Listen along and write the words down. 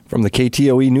From the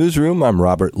KTOE Newsroom, I'm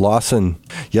Robert Lawson.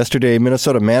 Yesterday,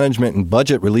 Minnesota Management and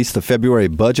Budget released the February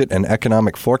budget and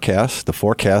economic forecast. The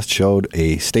forecast showed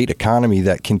a state economy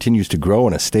that continues to grow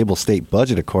and a stable state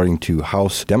budget, according to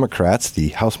House Democrats. The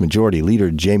House Majority Leader,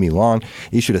 Jamie Long,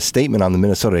 issued a statement on the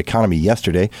Minnesota economy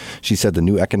yesterday. She said the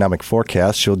new economic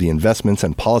forecast showed the investments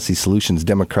and policy solutions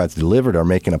Democrats delivered are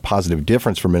making a positive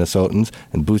difference for Minnesotans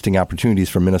and boosting opportunities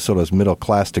for Minnesota's middle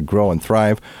class to grow and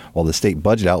thrive, while the state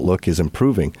budget outlook is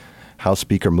improving. House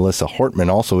Speaker Melissa Hortman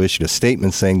also issued a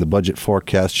statement saying the budget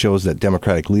forecast shows that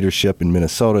Democratic leadership in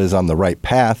Minnesota is on the right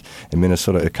path and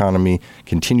Minnesota economy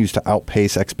continues to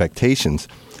outpace expectations.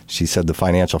 She said the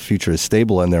financial future is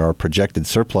stable and there are projected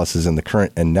surpluses in the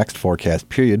current and next forecast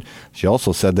period. She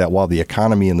also said that while the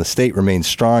economy in the state remains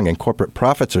strong and corporate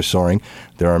profits are soaring,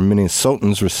 there are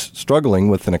Minnesotans struggling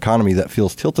with an economy that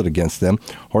feels tilted against them.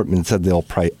 Hortman said they'll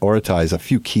prioritize a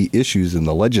few key issues in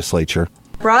the legislature.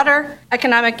 Broader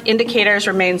economic indicators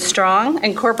remain strong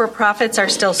and corporate profits are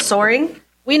still soaring.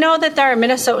 We know that there are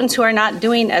Minnesotans who are not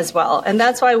doing as well, and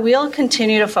that's why we'll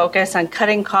continue to focus on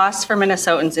cutting costs for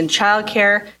Minnesotans in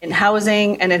childcare, in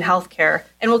housing, and in healthcare.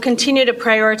 And we'll continue to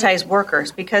prioritize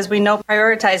workers because we know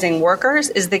prioritizing workers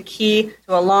is the key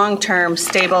to a long-term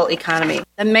stable economy.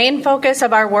 The main focus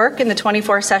of our work in the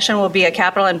 24 session will be a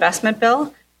capital investment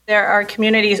bill. There are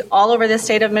communities all over the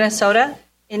state of Minnesota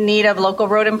in need of local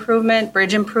road improvement,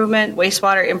 bridge improvement,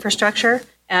 wastewater infrastructure.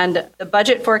 And the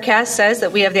budget forecast says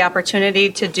that we have the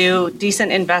opportunity to do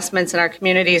decent investments in our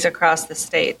communities across the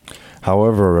state.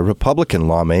 However, a Republican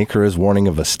lawmaker is warning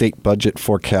of a state budget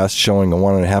forecast showing a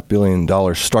 $1.5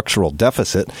 billion structural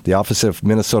deficit. The Office of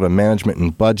Minnesota Management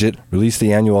and Budget released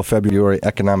the annual February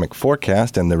economic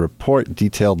forecast, and the report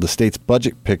detailed the state's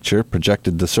budget picture,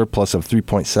 projected the surplus of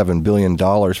 $3.7 billion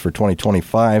for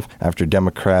 2025 after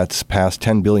Democrats passed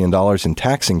 $10 billion in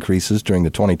tax increases during the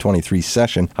 2023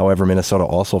 session. However, Minnesota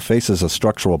also faces a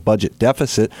structural budget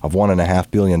deficit of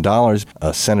 $1.5 billion.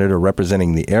 A senator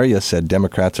representing the area said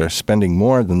Democrats are spending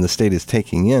more than the state is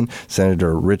taking in.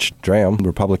 Senator Rich Draham,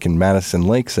 Republican Madison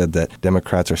Lake, said that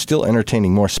Democrats are still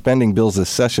entertaining more spending bills this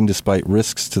session despite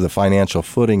risks to the financial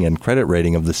footing and credit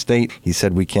rating of the state. He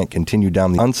said we can't continue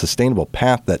down the unsustainable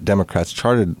path that Democrats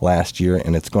charted last year,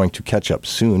 and it's going to catch up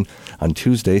soon. On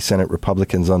Tuesday, Senate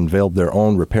Republicans unveiled their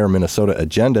own Repair Minnesota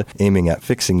agenda, aiming at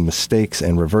fixing mistakes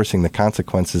and reversing the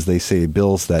consequences, they say,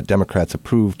 bills that Democrats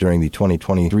approved during the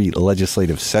 2023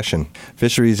 legislative session.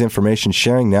 Fisheries Information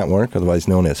Sharing Network, otherwise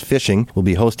known as FISHn, will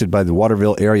be hosted by the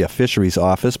Waterville Area Fisheries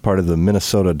Office, part of the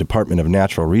Minnesota Department of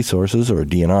Natural Resources, or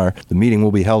DNR. The meeting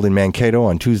will be held in Mankato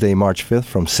on Tuesday, March 5th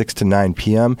from 6 to 9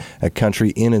 p.m. at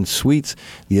Country Inn and Suites.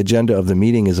 The agenda of the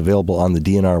meeting is available on the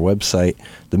DNR website.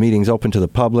 The meeting is open to the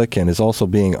public and is also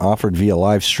being offered via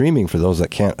live streaming for those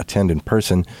that can't attend in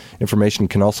person. Information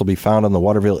can also be found on the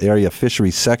Waterville Area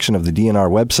Fisheries section of the DNR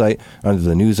website under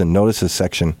the News and Notices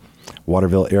section.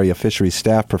 Waterville Area Fisheries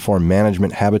staff perform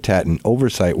management, habitat, and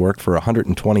oversight work for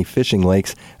 120 fishing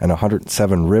lakes and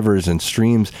 107 rivers and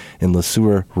streams in Le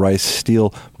Sueur, Rice,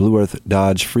 Steele, Blue Earth,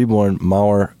 Dodge, Freeborn,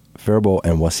 Mauer, Faribault,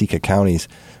 and Waseca counties.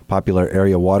 Popular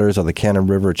area waters are the Cannon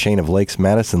River chain of lakes,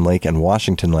 Madison Lake, and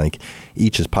Washington Lake.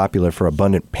 Each is popular for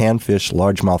abundant panfish,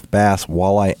 largemouth bass,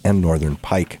 walleye, and northern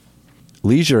pike.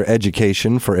 Leisure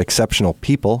Education for Exceptional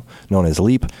People, known as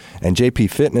LEEP, and JP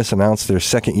Fitness announced their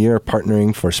second year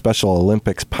partnering for Special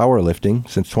Olympics powerlifting.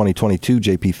 Since 2022,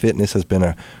 JP Fitness has been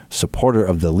a supporter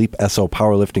of the LEEP SO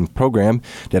powerlifting program,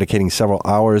 dedicating several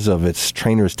hours of its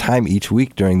trainers' time each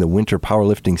week during the winter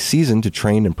powerlifting season to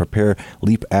train and prepare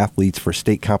LEEP athletes for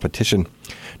state competition.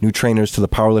 New trainers to the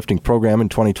powerlifting program in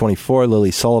 2024,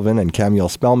 Lily Sullivan and Camille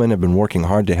Spellman, have been working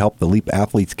hard to help the LEEP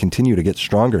athletes continue to get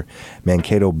stronger.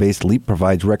 Mankato-based LEEP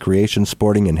provides recreation,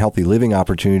 sporting, and healthy living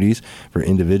opportunities for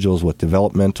individuals with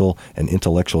developmental and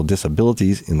intellectual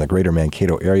disabilities in the greater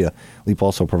Mankato area. LEEP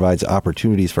also provides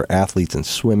opportunities for athletes in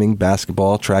swimming,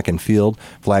 basketball, track and field,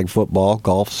 flag football,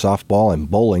 golf, softball, and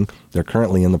bowling. They're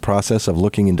currently in the process of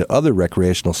looking into other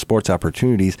recreational sports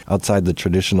opportunities outside the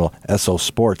traditional SO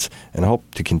sports and hope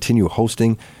to continue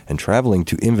hosting and traveling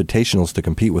to invitationals to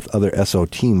compete with other SO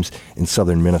teams in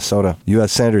southern Minnesota.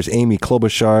 U.S. Senators Amy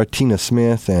Klobuchar, Tina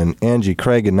Smith, and Angie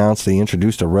Craig announced they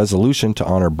introduced a resolution to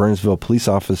honor Burnsville police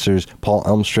officers Paul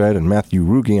Elmstad and Matthew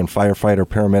Ruge and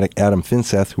firefighter-paramedic Adam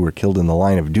Finseth, who were killed in the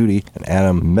line of duty, and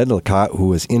Adam Medlicott, who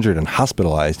was injured and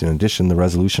hospitalized. In addition, the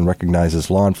resolution recognizes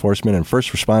law enforcement and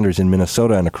first responders in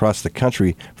Minnesota and across the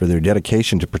country for their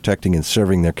dedication to protecting and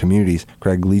serving their communities.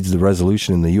 Craig leads the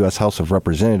resolution in the U.S. House of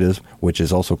Representatives, which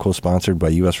is also co-sponsored by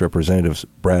U.S. Representatives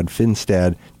Brad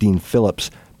Finstad, Dean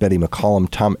Phillips, Betty McCollum,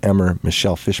 Tom Emmer,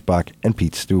 Michelle Fischbach, and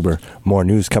Pete Stuber. More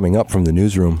news coming up from the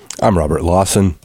newsroom. I'm Robert Lawson.